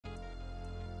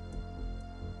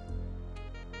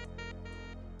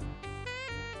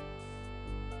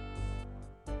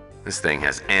This thing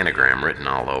has anagram written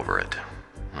all over it.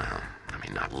 Well, I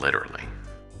mean, not literally.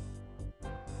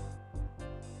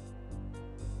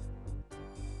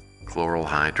 Chloral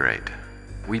hydrate.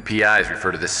 We PIs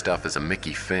refer to this stuff as a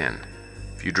Mickey Finn.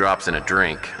 A few drops in a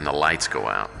drink and the lights go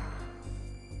out.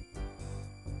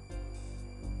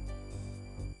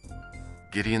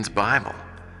 Gideon's Bible.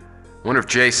 Wonder if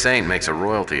Jay Saint makes a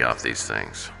royalty off these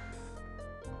things.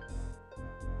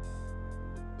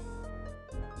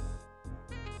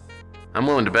 I'm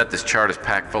willing to bet this chart is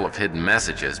packed full of hidden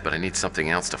messages, but I need something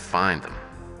else to find them.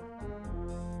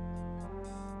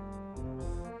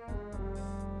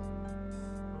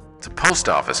 It's a post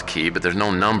office key, but there's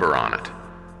no number on it.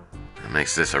 That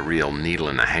makes this a real needle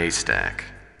in a haystack.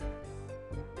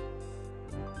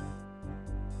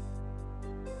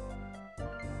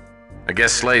 I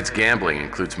guess Slade's gambling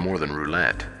includes more than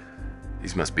roulette.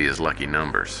 These must be his lucky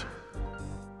numbers.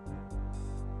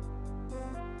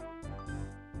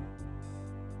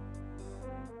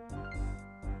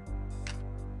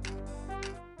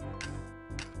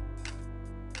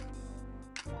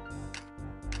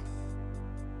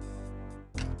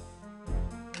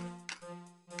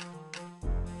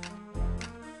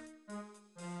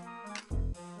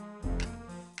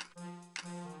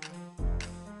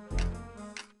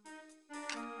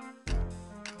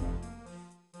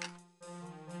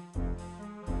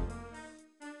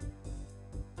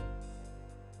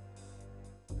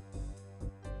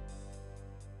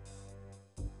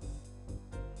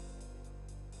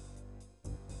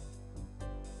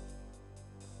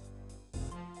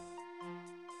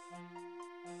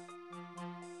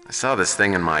 I saw this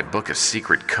thing in my book of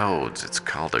secret codes. It's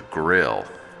called a grill.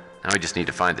 Now we just need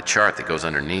to find the chart that goes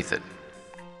underneath it.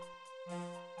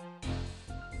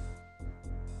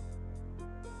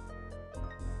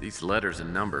 These letters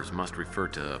and numbers must refer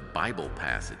to Bible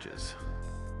passages.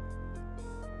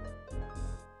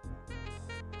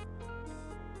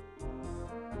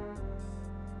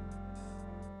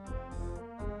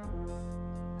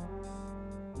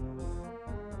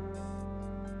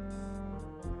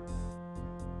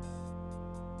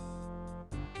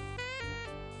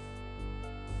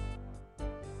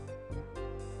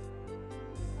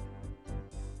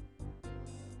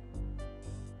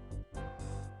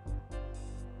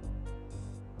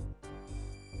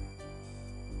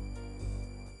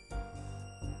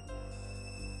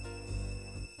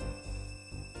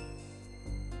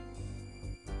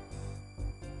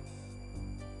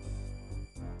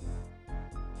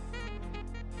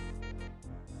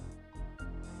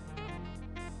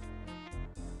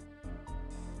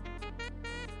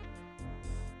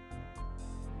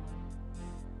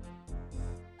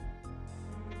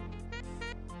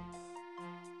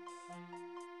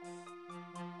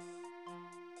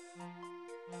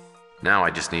 Now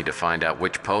I just need to find out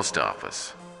which post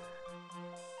office.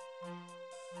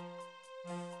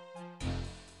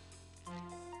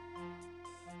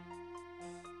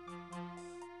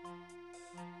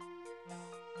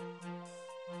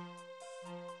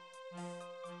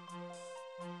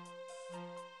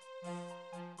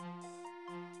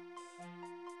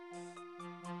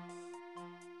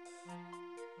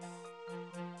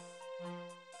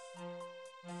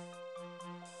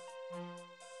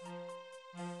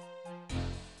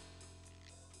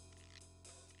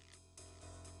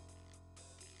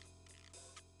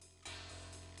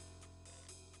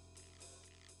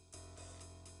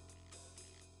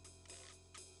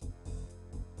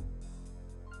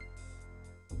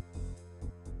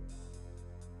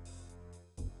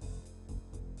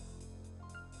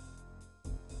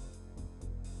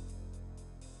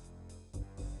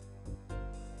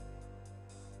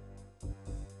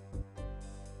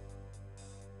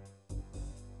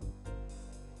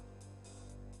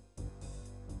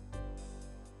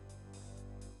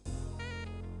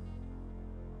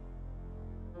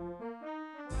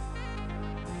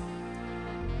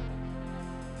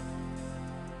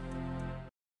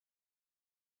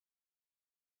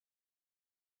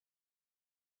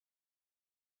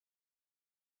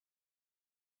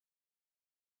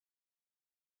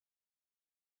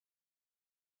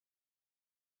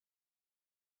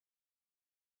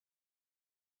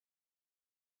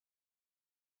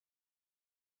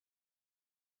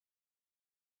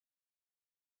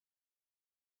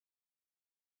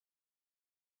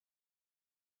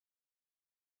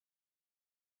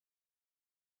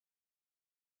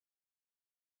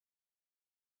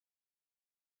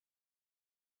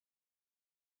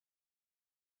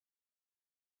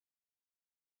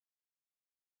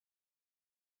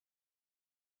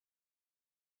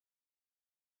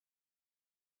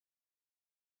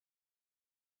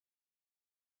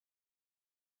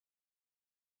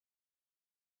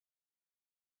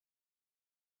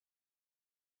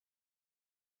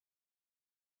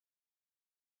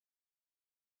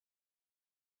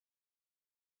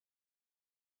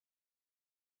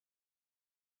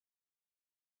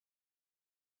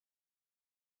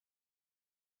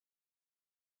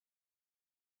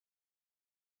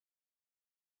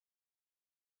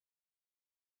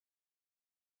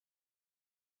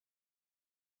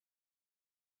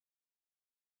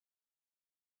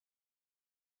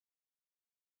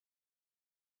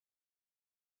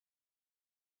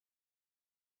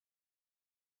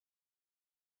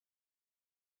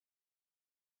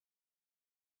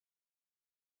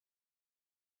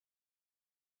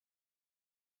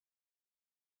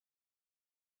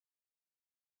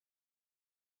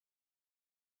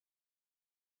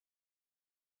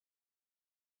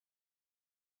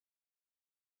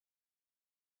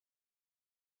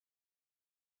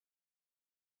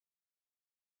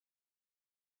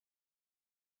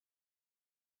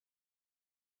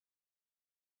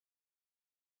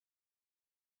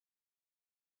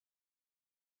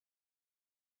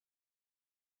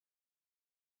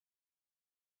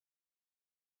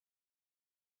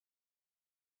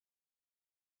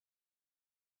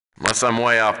 Unless I'm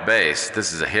way off base,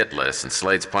 this is a hit list, and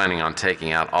Slade's planning on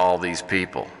taking out all these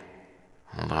people.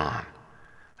 Hold on.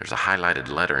 There's a highlighted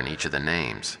letter in each of the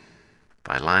names.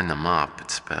 If I line them up, it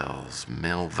spells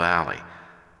Mill Valley.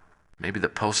 Maybe the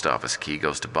post office key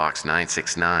goes to box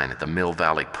 969 at the Mill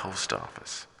Valley Post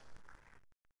Office.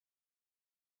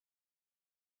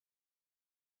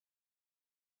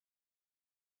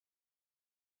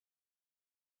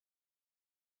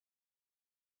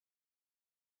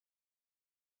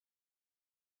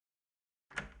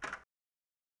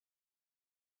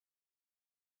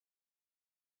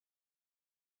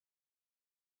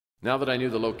 Now that I knew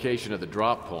the location of the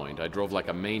drop point, I drove like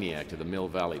a maniac to the Mill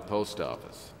Valley Post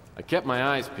Office. I kept my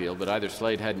eyes peeled, but either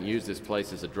Slade hadn't used this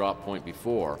place as a drop point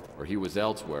before, or he was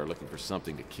elsewhere looking for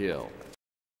something to kill.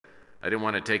 I didn't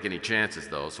want to take any chances,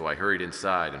 though, so I hurried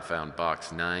inside and found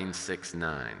box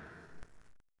 969.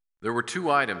 There were 2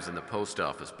 items in the post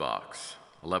office box: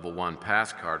 a level 1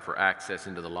 pass card for access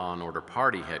into the Law and Order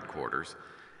Party headquarters,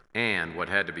 and what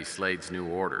had to be Slade's new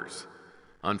orders.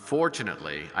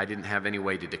 Unfortunately, I didn't have any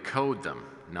way to decode them,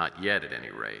 not yet at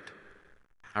any rate.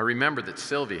 I remembered that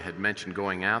Sylvia had mentioned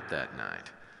going out that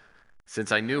night.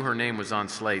 Since I knew her name was on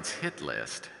Slade's hit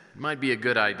list, it might be a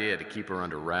good idea to keep her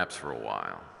under wraps for a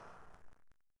while.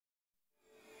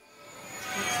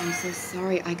 Tex, I'm so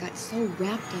sorry. I got so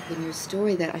wrapped up in your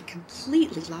story that I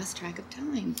completely lost track of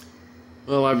time.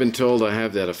 Well, I've been told I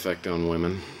have that effect on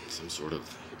women. Some sort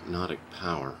of hypnotic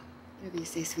power. Whatever you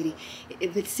say, sweetie.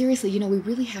 But seriously, we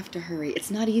really have to hurry. It's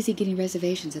not easy getting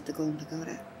reservations at the Golden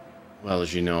Pagoda. Well,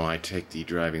 as you know, I take the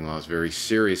driving laws very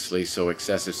seriously, so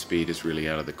excessive speed is really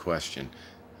out of the question.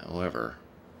 However,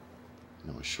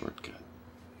 I know a shortcut.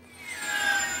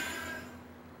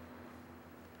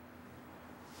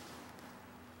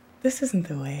 This isn't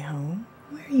the way home.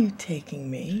 Where are you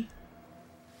taking me?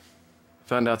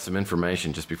 Found out some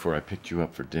information just before I picked you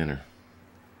up for dinner.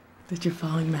 That you're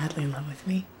falling madly in love with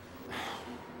me?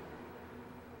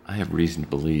 I have reason to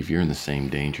believe you're in the same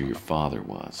danger your father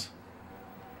was.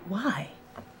 Why?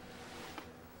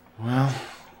 Well,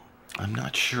 I'm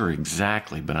not sure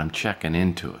exactly, but I'm checking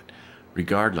into it.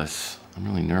 Regardless, I'm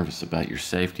really nervous about your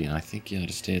safety, and I think you ought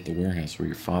to stay at the warehouse where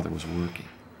your father was working.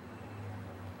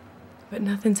 But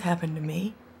nothing's happened to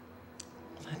me.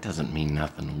 That doesn't mean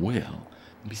nothing will.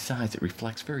 And besides, it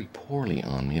reflects very poorly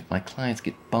on me if my clients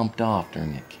get bumped off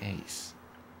during a case.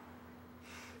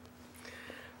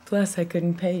 Plus, I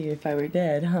couldn't pay you if I were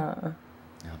dead, huh?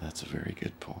 Now, that's a very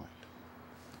good point.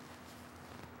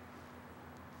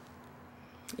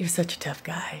 You're such a tough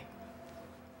guy.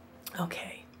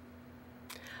 Okay.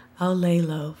 I'll lay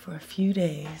low for a few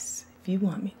days if you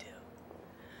want me to.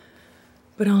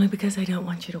 But only because I don't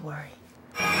want you to worry.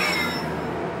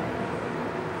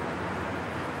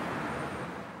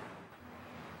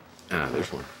 Ah,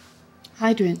 there's one.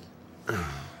 Hydrant.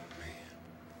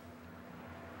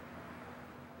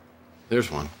 There's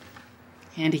one.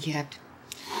 Handicapped.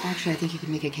 Actually, I think you could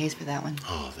make a case for that one.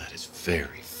 Oh, that is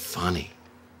very funny.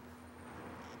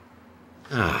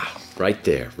 Ah, right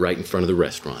there, right in front of the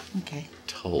restaurant. Okay.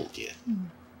 Told you.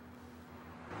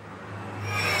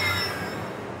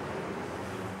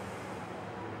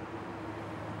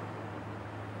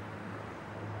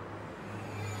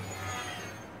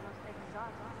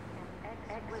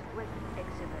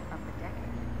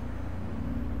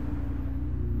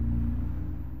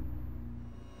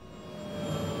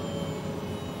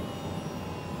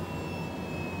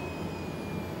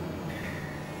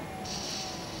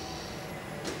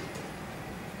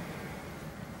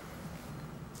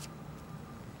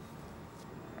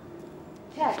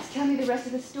 Tex, tell me the rest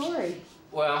of the story.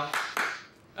 Well,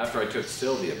 after I took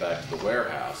Sylvia back to the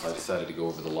warehouse, I decided to go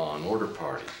over the Law and Order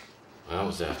Party. Well, it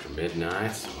was after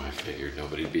midnight, so I figured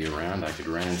nobody'd be around. I could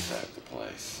ransack the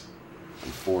place.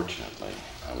 Unfortunately,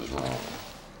 I was wrong.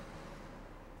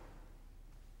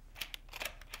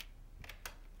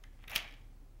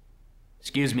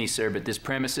 Excuse me, sir, but this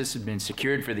premises has been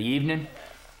secured for the evening.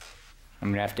 I'm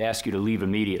gonna have to ask you to leave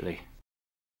immediately.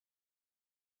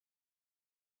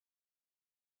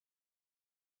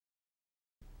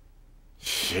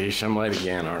 Sheesh, I'm late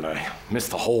again, aren't I?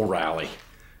 Missed the whole rally.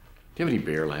 Do you have any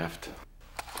beer left?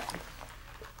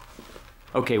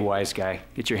 Okay, wise guy,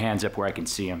 get your hands up where I can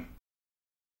see them.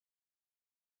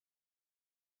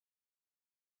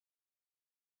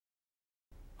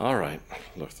 All right,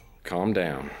 look, calm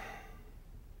down.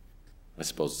 I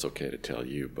suppose it's okay to tell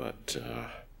you, but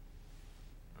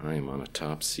I am on a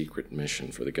top secret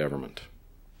mission for the government.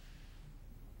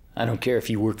 I don't care if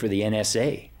you work for the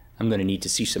NSA. I'm gonna need to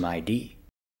see some ID.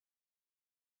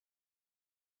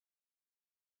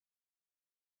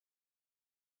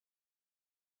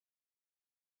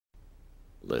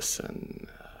 Listen,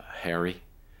 Harry,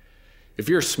 if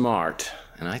you're smart,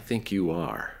 and I think you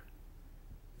are,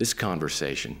 this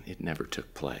conversation, it never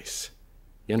took place.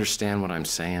 You understand what I'm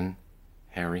saying,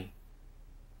 Harry?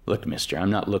 Look, mister,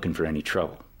 I'm not looking for any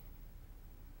trouble.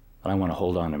 But I want to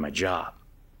hold on to my job.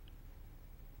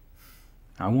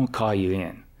 I won't call you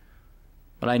in,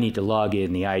 but I need to log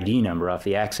in the ID number off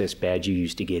the access badge you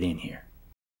used to get in here.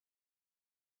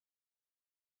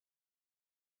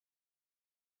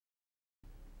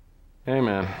 Hey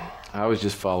man, I was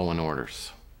just following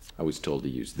orders. I was told to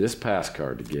use this pass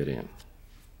card to get in.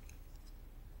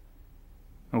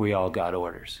 We all got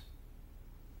orders.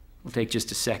 It'll take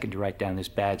just a second to write down this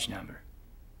badge number.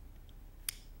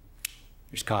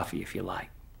 There's coffee if you like.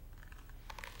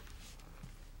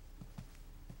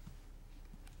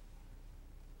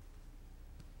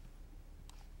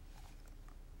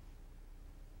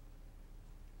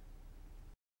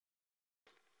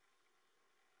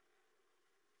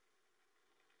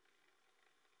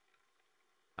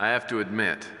 I have to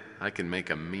admit, I can make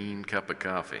a mean cup of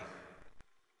coffee.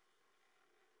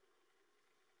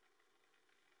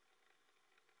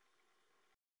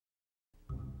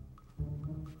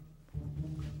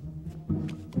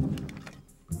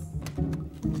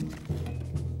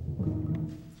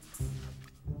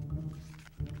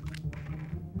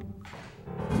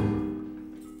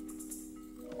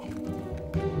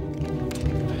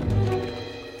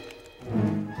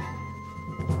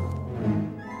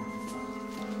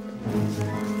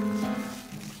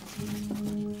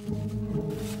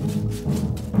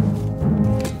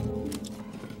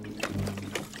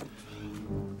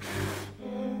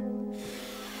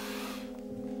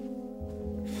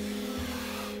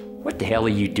 What the hell are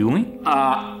you doing?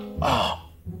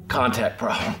 Contact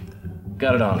problem.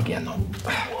 Got it on again, though.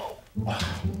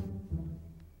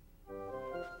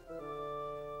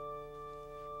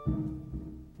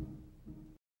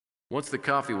 Once the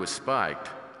coffee was spiked,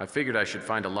 I figured I should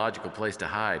find a logical place to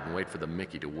hide and wait for the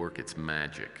Mickey to work its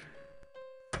magic.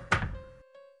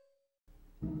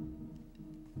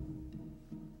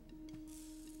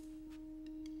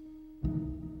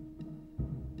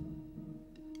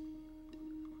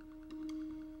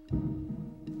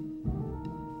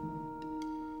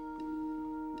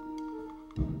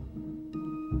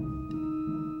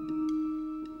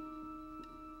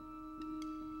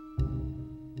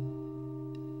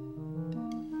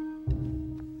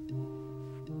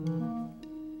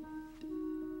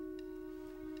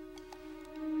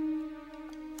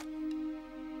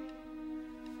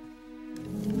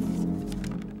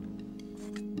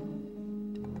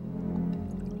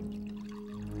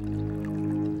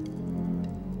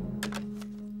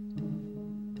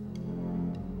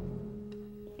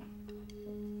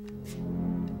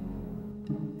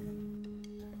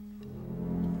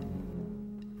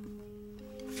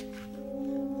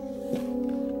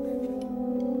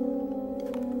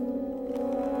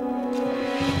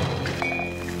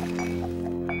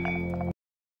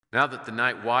 Now that the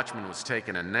night watchman was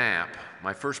taking a nap,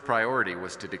 my first priority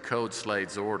was to decode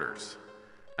Slade's orders.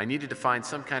 I needed to find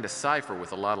some kind of cipher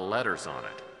with a lot of letters on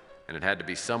it, and it had to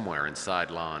be somewhere inside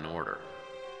Law and Order.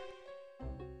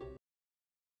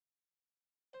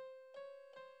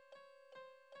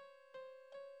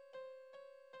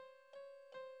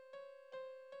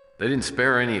 They didn't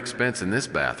spare any expense in this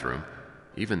bathroom.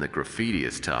 Even the graffiti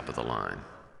is top of the line.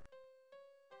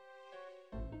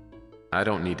 I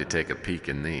don't need to take a peek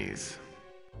in these.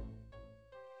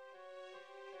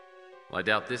 Well, I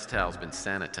doubt this towel's been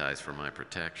sanitized for my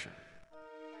protection.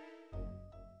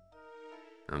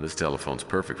 Now, this telephone's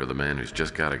perfect for the man who's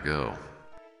just gotta go.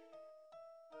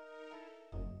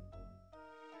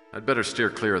 I'd better steer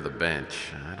clear of the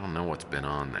bench. I don't know what's been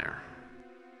on there.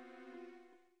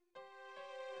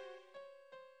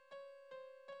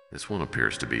 This one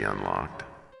appears to be unlocked.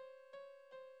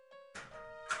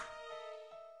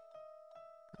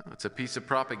 It's a piece of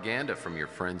propaganda from your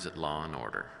friends at Law and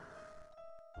Order.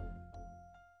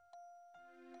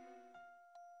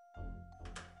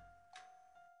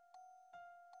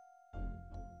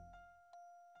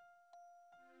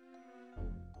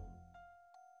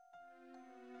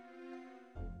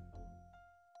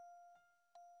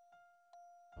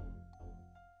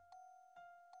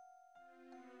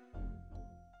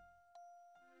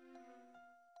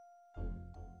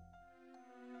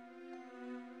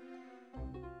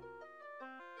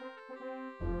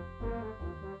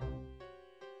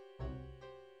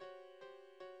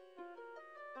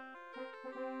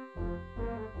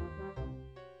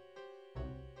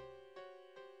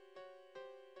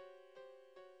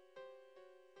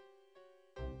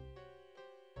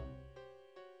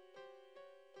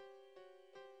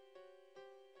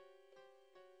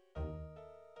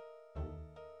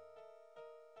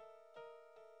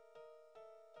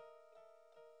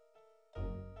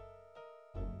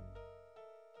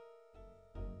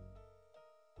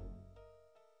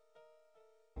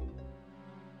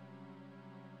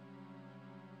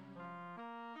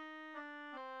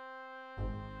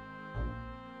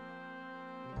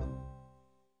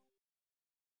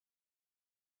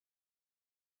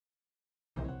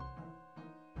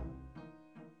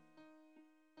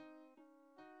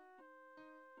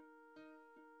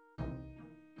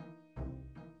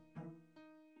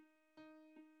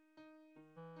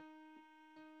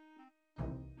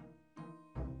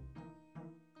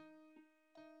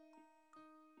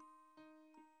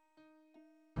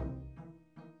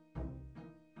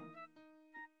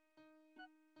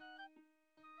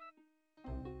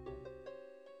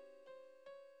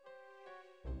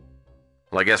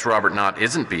 Well, I guess Robert Knott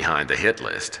isn't behind the hit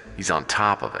list. He's on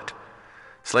top of it.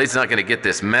 Slade's not gonna get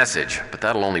this message, but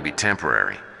that'll only be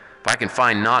temporary. If I can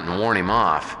find Knott and warn him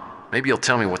off, maybe he'll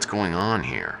tell me what's going on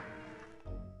here.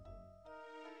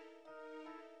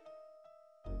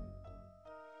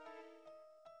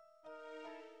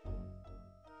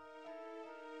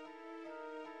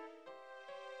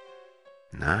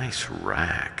 Nice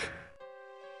rack.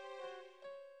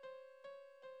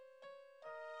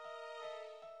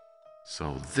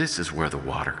 So this is where the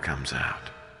water comes out.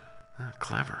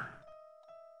 Clever.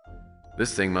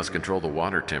 This thing must control the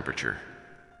water temperature.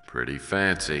 Pretty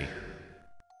fancy.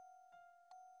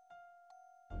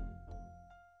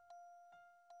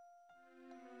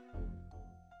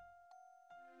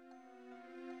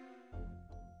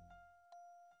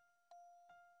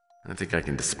 I think I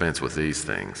can dispense with these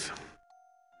things.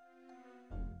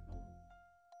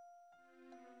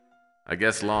 I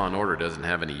guess Law and Order doesn't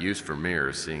have any use for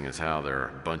mirrors, seeing as how they're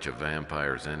a bunch of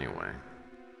vampires anyway.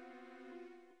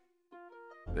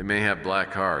 They may have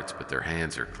black hearts, but their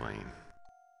hands are clean.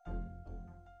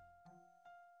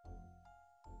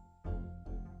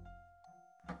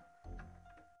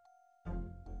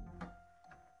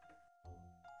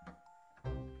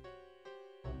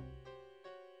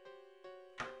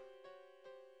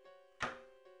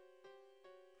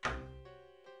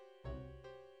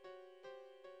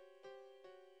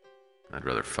 I'd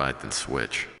rather fight than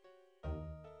switch.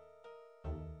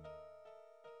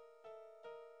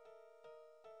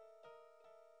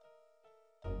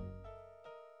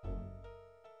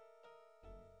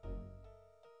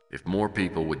 If more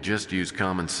people would just use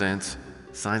common sense,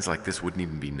 signs like this wouldn't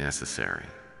even be necessary.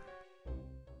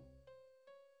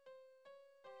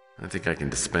 I think I can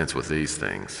dispense with these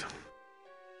things.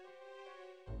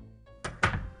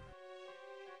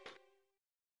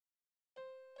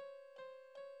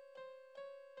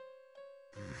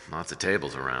 Lots of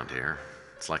tables around here.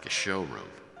 It's like a showroom.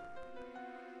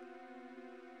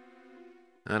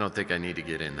 I don't think I need to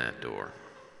get in that door.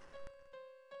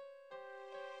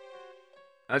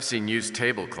 I've seen used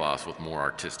tablecloths with more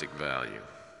artistic value.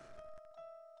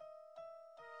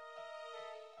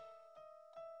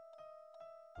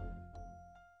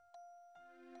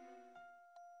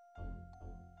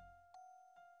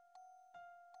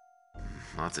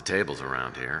 Lots of tables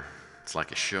around here. It's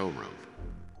like a showroom.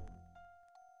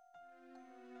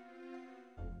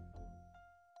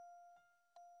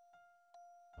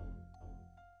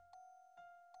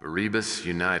 Erebus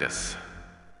Unitas.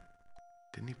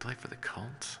 Didn't he play for the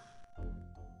Colts?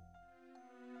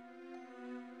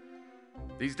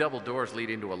 These double doors lead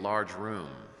into a large room,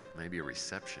 maybe a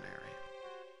reception area.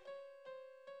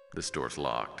 This door's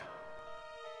locked.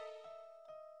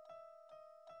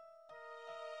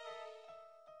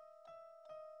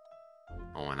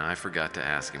 Oh, and I forgot to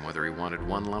ask him whether he wanted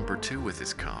one lump or two with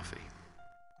his coffee.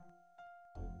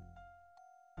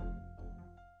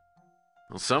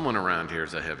 Well, someone around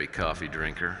here's a heavy coffee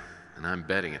drinker, and I'm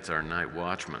betting it's our night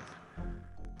watchman.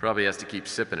 Probably has to keep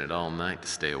sipping it all night to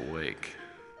stay awake.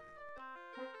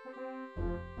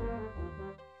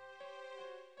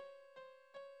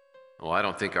 Oh, I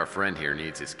don't think our friend here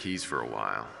needs his keys for a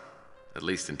while. At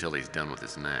least until he's done with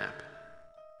his nap.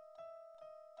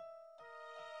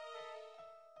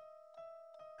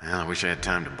 Well, I wish I had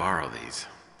time to borrow these.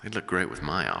 They'd look great with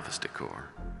my office decor.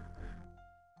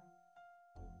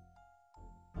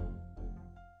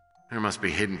 There must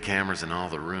be hidden cameras in all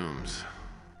the rooms.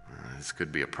 This could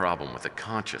be a problem with a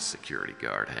conscious security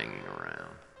guard hanging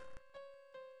around.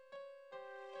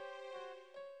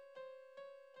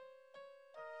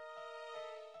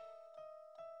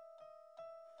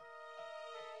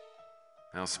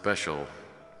 How special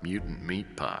mutant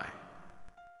meat pie.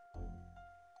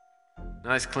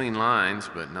 Nice clean lines,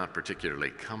 but not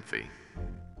particularly comfy.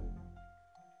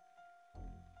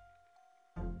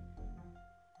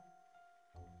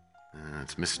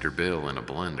 It's Mr. Bill in a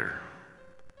blender.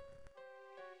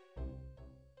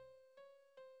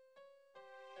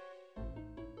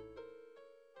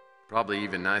 Probably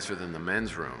even nicer than the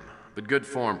men's room, but good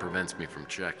form prevents me from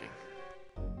checking.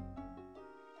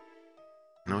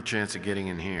 No chance of getting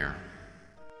in here.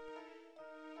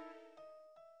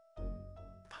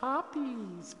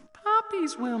 Poppies.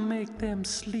 Poppies will make them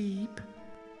sleep.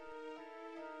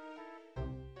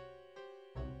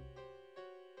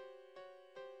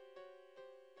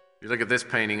 You look at this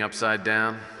painting upside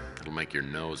down, it'll make your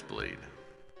nose bleed.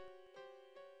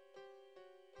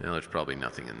 Well, there's probably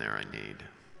nothing in there I need.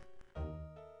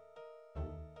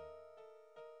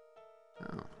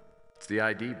 Oh, it's the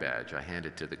ID badge I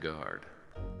handed to the guard.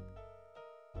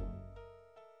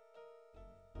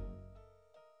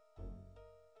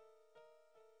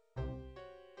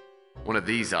 One of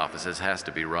these offices has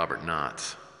to be Robert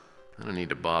Knott's. I don't need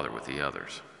to bother with the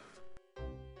others.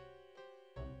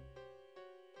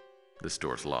 This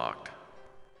door's locked.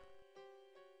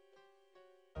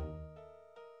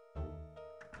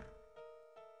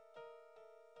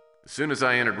 As soon as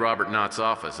I entered Robert Knott's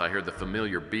office, I heard the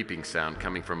familiar beeping sound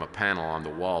coming from a panel on the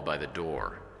wall by the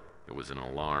door. It was an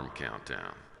alarm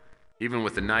countdown. Even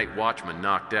with the night watchman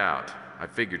knocked out, I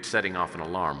figured setting off an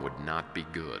alarm would not be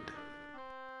good.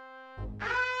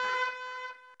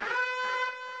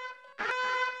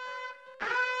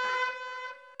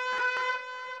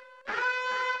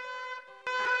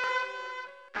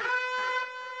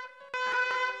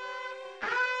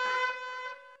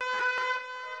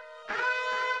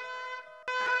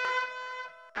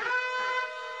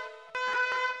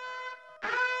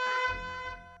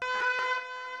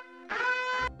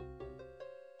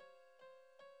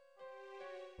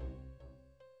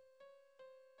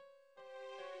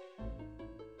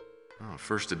 Oh,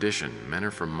 first edition. Men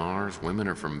are from Mars, women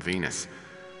are from Venus.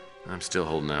 I'm still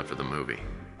holding out for the movie.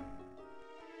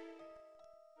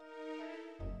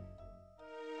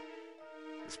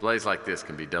 Displays like this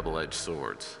can be double-edged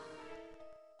swords.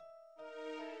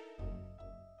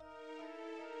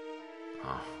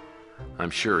 Oh,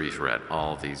 I'm sure he's read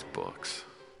all these books.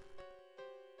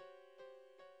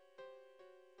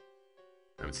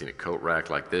 I haven't seen a coat rack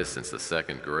like this since the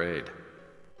 2nd grade.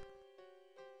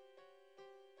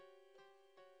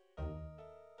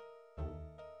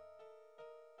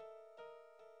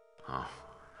 Oh,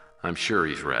 I'm sure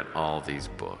he's read all these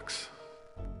books.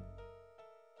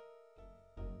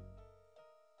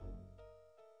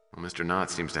 Well, Mr.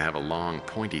 Knott seems to have a long,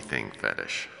 pointy thing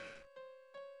fetish.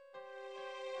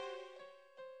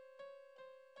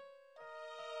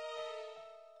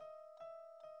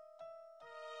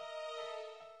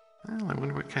 Well, I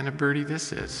wonder what kind of birdie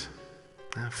this is.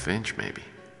 A finch, maybe.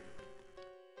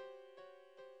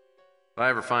 If I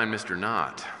ever find Mr.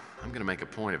 Knott, I'm going to make a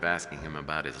point of asking him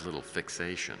about his little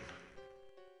fixation.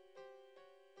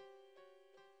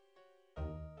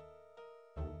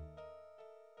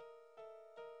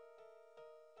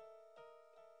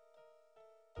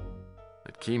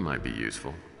 That key might be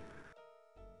useful.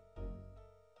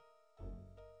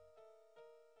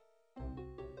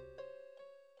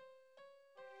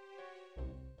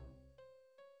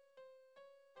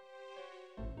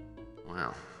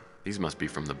 Wow, these must be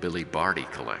from the Billy Barty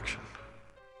collection.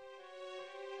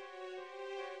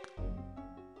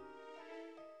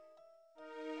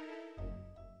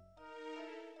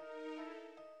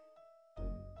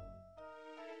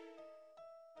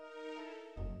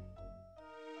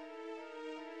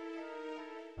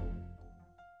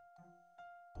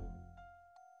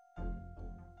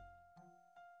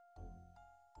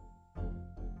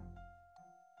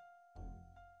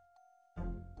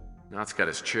 Knott's got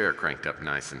his chair cranked up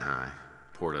nice and high.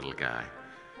 Poor little guy.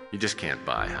 You just can't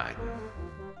buy height.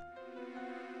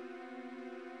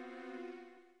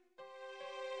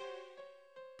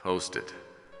 Post it.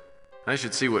 I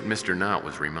should see what Mr. Knott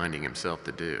was reminding himself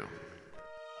to do.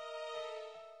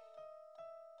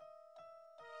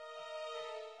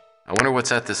 I wonder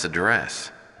what's at this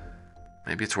address.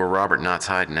 Maybe it's where Robert Knott's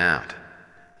hiding out.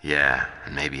 Yeah,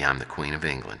 and maybe I'm the Queen of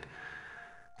England.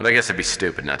 But I guess I'd be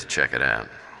stupid not to check it out.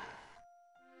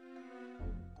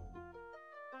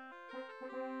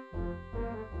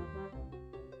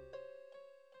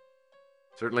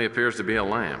 Certainly appears to be a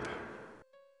lamp.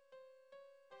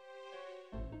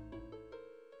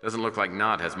 Doesn't look like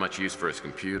Knott has much use for his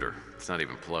computer. It's not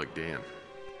even plugged in.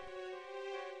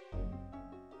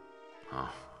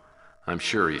 Oh, I'm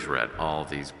sure he's read all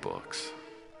these books.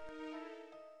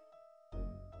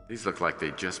 These look like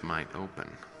they just might open.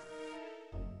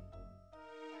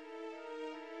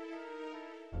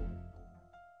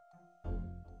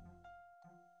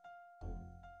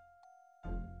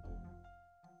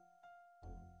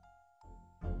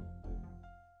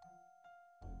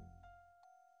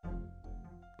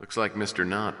 Looks like Mr.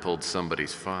 Knott pulled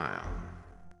somebody's file.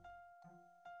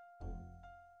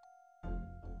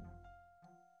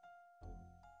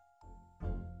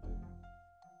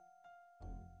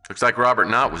 Looks like Robert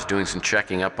Knott was doing some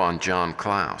checking up on John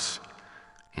Klaus.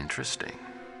 Interesting.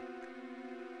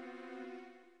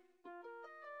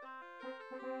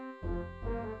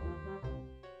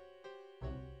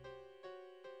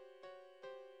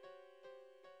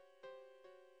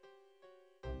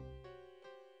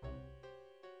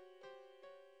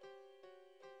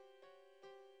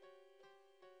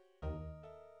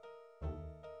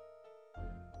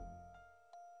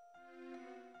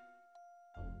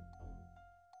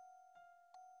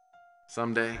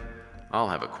 Someday, I'll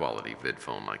have a quality vid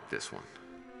phone like this one.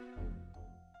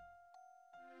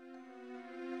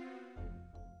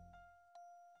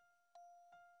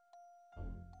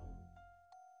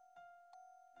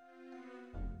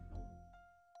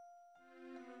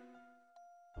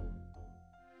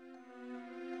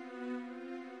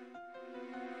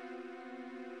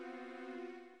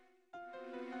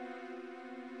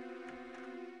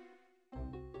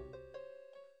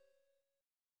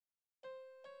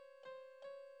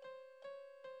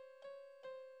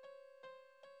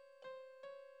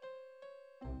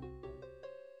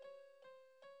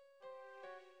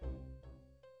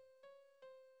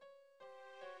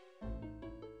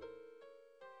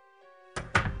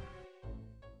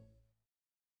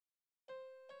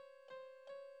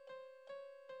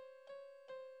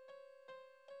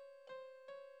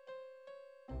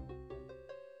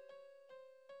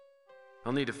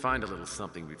 I'll need to find a little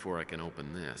something before I can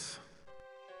open this.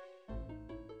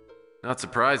 Not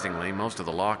surprisingly, most of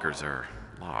the lockers are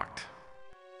locked.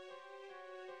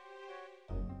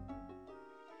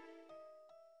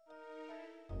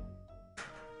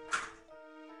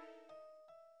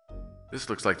 This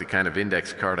looks like the kind of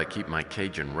index card I keep my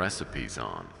Cajun recipes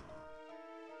on.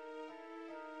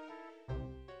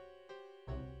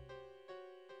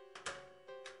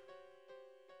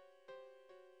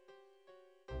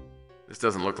 This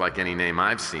doesn't look like any name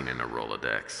I've seen in a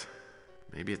Rolodex.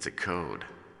 Maybe it's a code.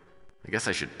 I guess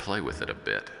I should play with it a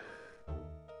bit.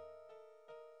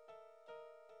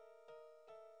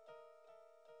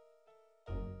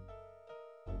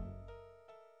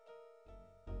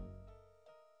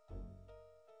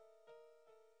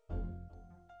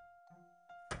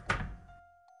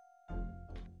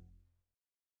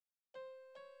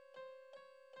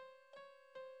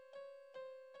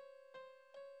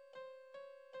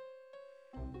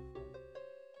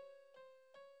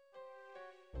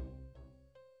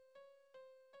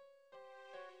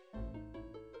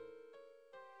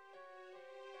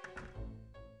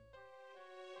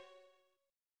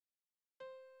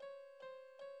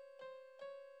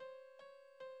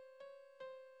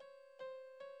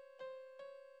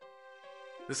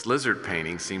 This lizard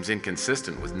painting seems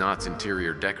inconsistent with Knott's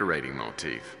interior decorating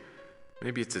motif.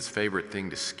 Maybe it's his favorite thing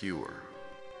to skewer.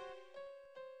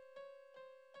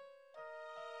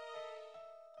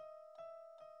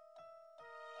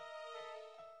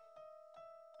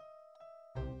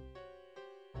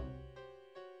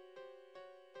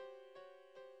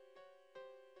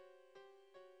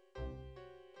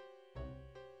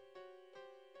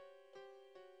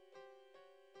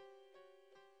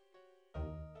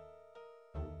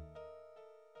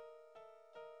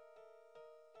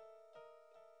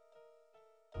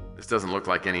 This doesn't look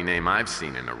like any name I've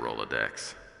seen in a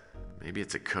Rolodex. Maybe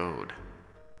it's a code.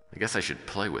 I guess I should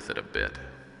play with it a bit.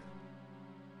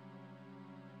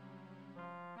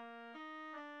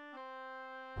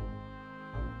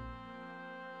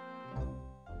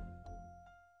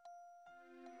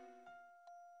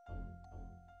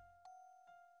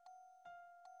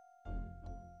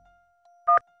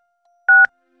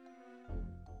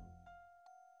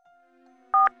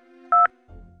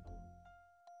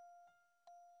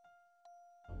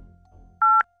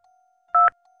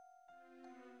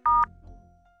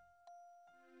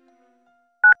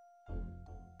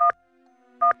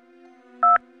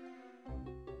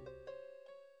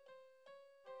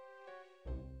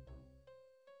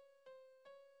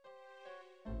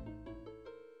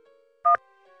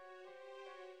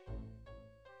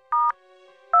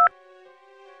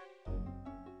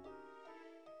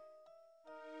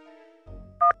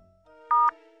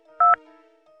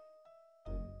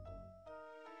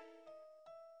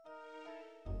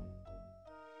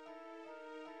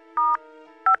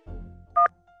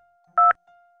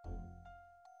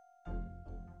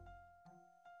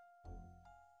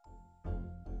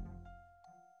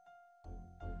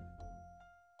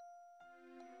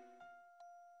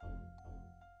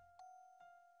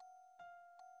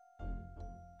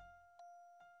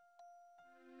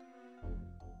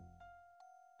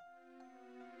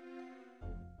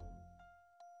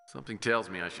 Something tells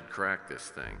me I should crack this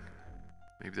thing.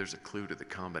 Maybe there's a clue to the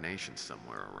combination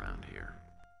somewhere around here.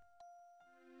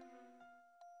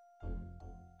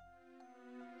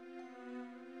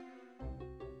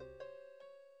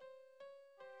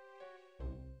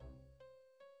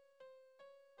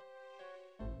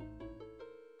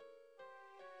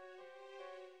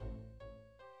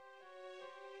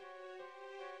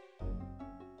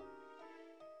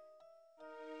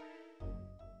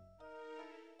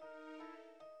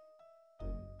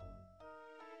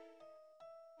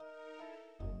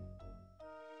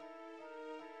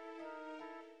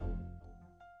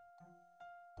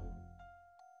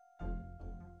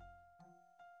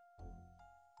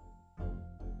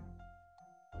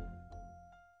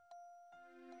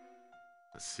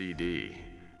 A CD,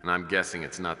 and I'm guessing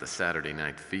it's not the Saturday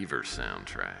Night Fever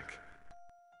soundtrack.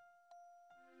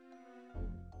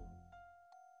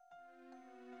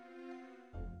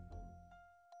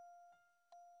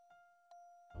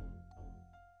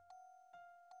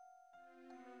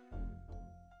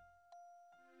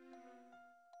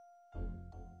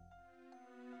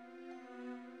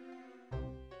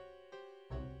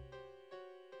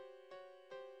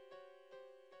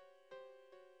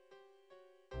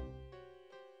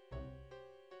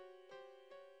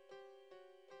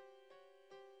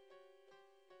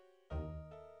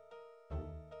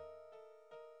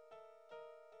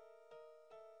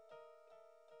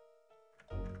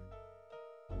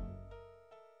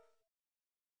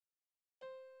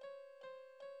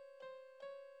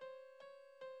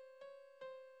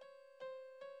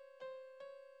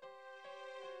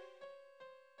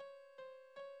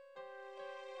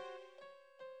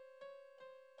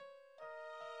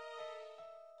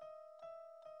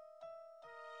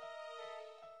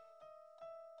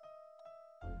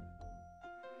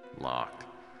 Locked.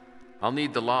 I'll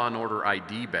need the Law and Order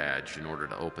ID badge in order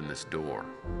to open this door.